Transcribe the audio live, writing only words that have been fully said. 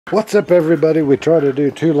What's up, everybody? We tried to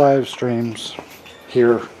do 2 live streams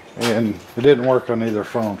here and it didn't work on either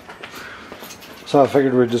phone, so I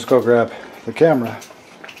figured we'd just go grab the camera,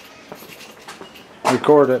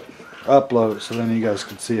 record it, upload it so then you guys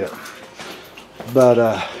could see it. But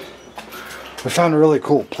we found a really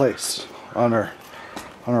cool place on our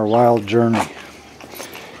wild journey.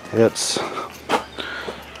 It's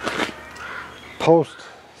Post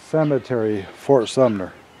Cemetery, Fort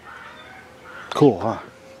Sumner. Cool, huh?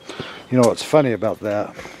 You know what's funny about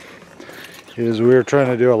that is we were trying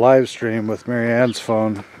to do a live stream with Mary Ann's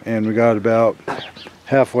phone and we got about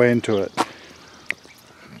halfway into it.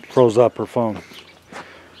 Froze up her phone.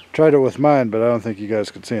 Tried it with mine, but I don't think you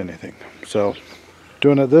guys could see anything. So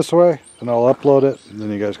doing it this way, and I'll upload it and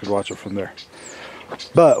then you guys could watch it from there.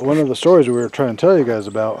 But one of the stories we were trying to tell you guys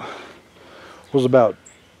about was about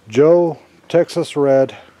Joe Texas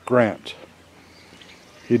Red Grant.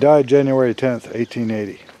 He died January 10th,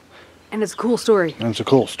 1880. And it's a cool story. And it's a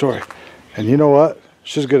cool story. And you know what?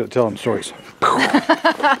 She's good at telling stories.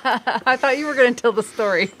 I thought you were going to tell the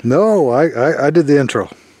story. No, I did the intro.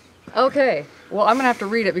 Okay. Well, I'm going to have to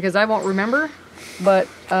read it because I won't remember. But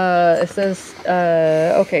it says,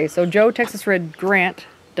 okay, so Joe Texas Red Grant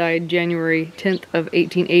died January 10th of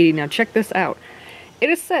 1880. Now check this out. It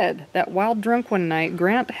is said that while drunk one night,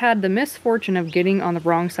 Grant had the misfortune of getting on the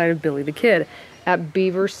wrong side of Billy the Kid at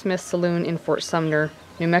Beaver Smith Saloon in Fort Sumner,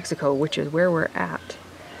 New Mexico, which is where we're at.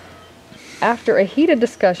 After a heated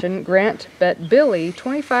discussion, Grant bet Billy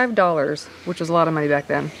 $25, which was a lot of money back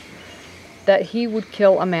then, that he would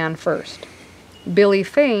kill a man first. Billy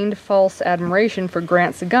feigned false admiration for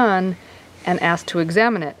Grant's gun and asked to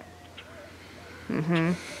examine it.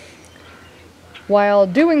 While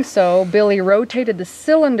doing so, Billy rotated the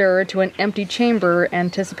cylinder to an empty chamber,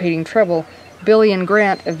 anticipating trouble. Billy and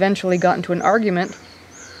Grant eventually got into an argument.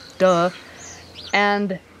 Duh.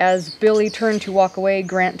 And as Billy turned to walk away,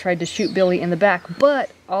 Grant tried to shoot Billy in the back,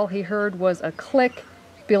 but all he heard was a click.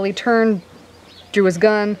 Billy turned, drew his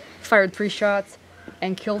gun, fired 3 shots,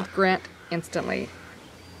 and killed Grant instantly.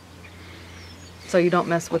 So you don't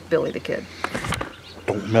mess with Billy the Kid.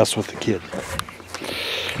 Don't mess with the kid.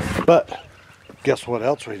 But guess what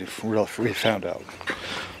else we found out?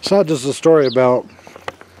 It's not just a story about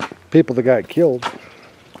people that got killed.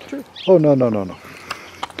 True. Oh, no.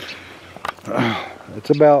 It's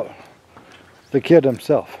about the kid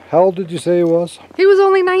himself. How old did you say he was? He was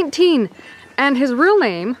only 19. And his real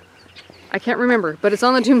name, I can't remember, but it's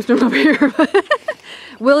on the tombstone over here.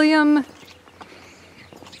 William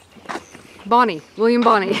Bonney.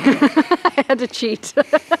 I had to cheat.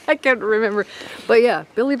 I can't remember. But yeah,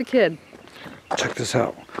 Billy the Kid. Check this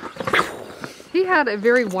out. He had a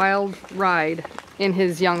very wild ride in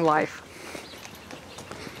his young life.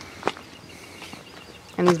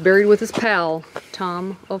 And he's buried with his pal,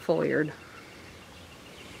 Tom O'Folliard.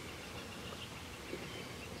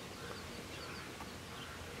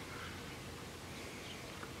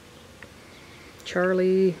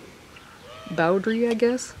 Charlie Bowdry, I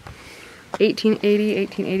guess.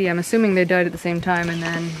 1880. I'm assuming they died at the same time, and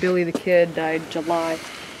then Billy the Kid died July.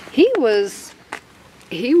 He was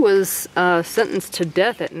sentenced to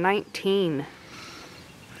death at 19.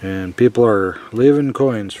 And people are leaving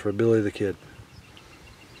coins for Billy the Kid.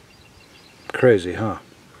 Crazy, huh?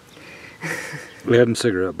 We had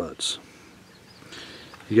cigarette butts.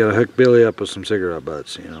 You gotta hook Billy up with some cigarette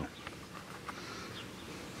butts, you know.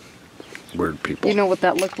 Weird people. You know what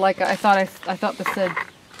that looked like? I thought that said,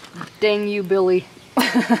 "Dang you, Billy."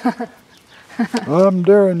 I'm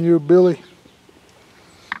daring you, Billy.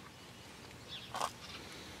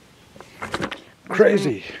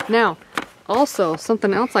 Crazy. Now, also,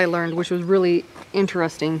 something else I learned, which was really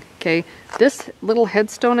interesting, okay? This little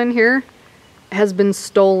headstone in here has been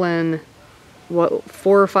stolen, what,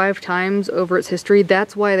 4 or 5 times over its history.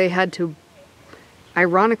 That's why they had to,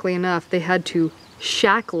 ironically enough, they had to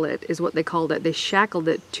shackle it, is what they called it. They shackled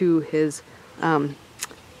it to his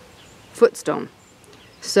footstone.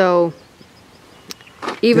 So,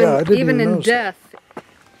 even in death,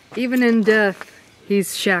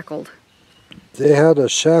 he's shackled. They had to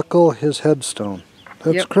shackle his headstone.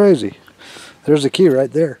 That's crazy. There's a key right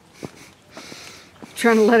there.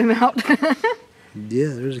 Trying to let him out. Yeah,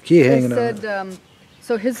 there's a key hanging out.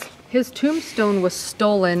 So his tombstone was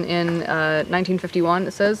stolen in 1951,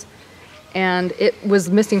 it says, and it was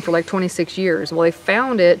missing for like 26 years. Well, they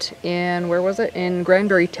found it in, where was it? In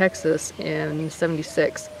Granbury, Texas in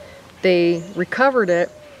 '76. They recovered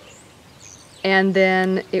it, and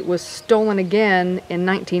then it was stolen again in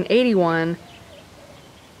 1981.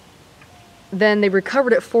 Then they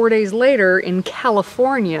recovered it 4 days later in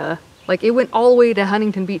California. Like, it went all the way to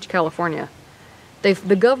Huntington Beach, California.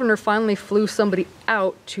 the governor finally flew somebody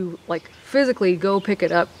out to like physically go pick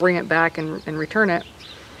it up, bring it back, and return it.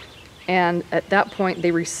 And at that point,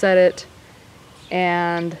 they reset it,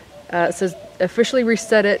 and it says officially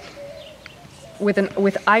reset it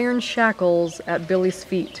with iron shackles at Billy's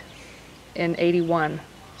feet in '81.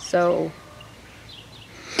 So.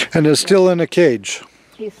 And it's still in a cage.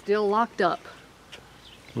 He's still locked up.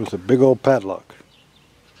 With a big old padlock.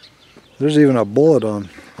 There's even a bullet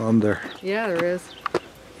on there. Yeah, there is.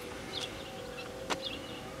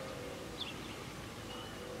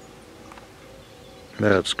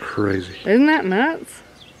 That's crazy. Isn't that nuts?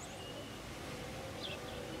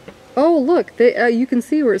 Oh, look! You can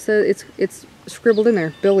see where it says it's scribbled in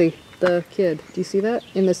there. Billy, the kid. Do you see that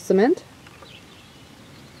in the cement?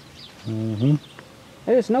 Mm-hmm.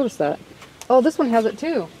 I just noticed that. Oh, this one has it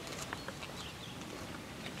too.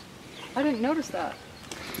 I didn't notice that.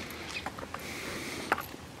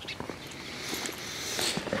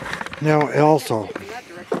 Now, also,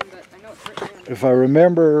 if I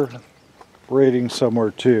remember reading somewhere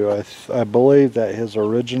too, I believe that his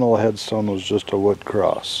original headstone was just a wood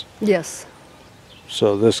cross. Yes.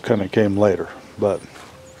 So this kind of came later, but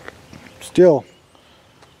still,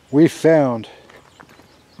 we found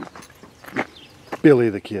Billy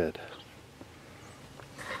the Kid.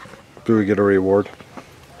 Do we get a reward?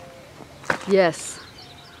 Yes.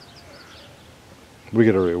 We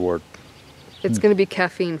get a reward. It's going to be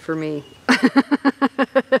caffeine for me.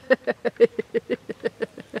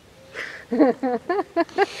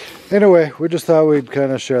 Anyway, we just thought we'd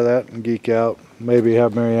kind of share that and geek out. Maybe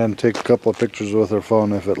have Marianne take a couple of pictures with her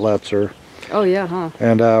phone if it lets her. Oh yeah, huh?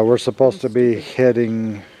 And we're supposed to be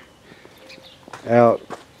heading out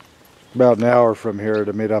about an hour from here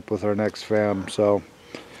to meet up with our next fam. So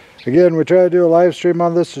again, we tried to do a live stream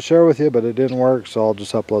on this to share with you, but it didn't work, so I'll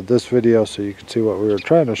just upload this video so you can see what we were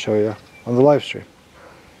trying to show you on the live stream.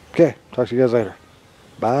 Okay, talk to you guys later.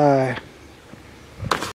 Bye.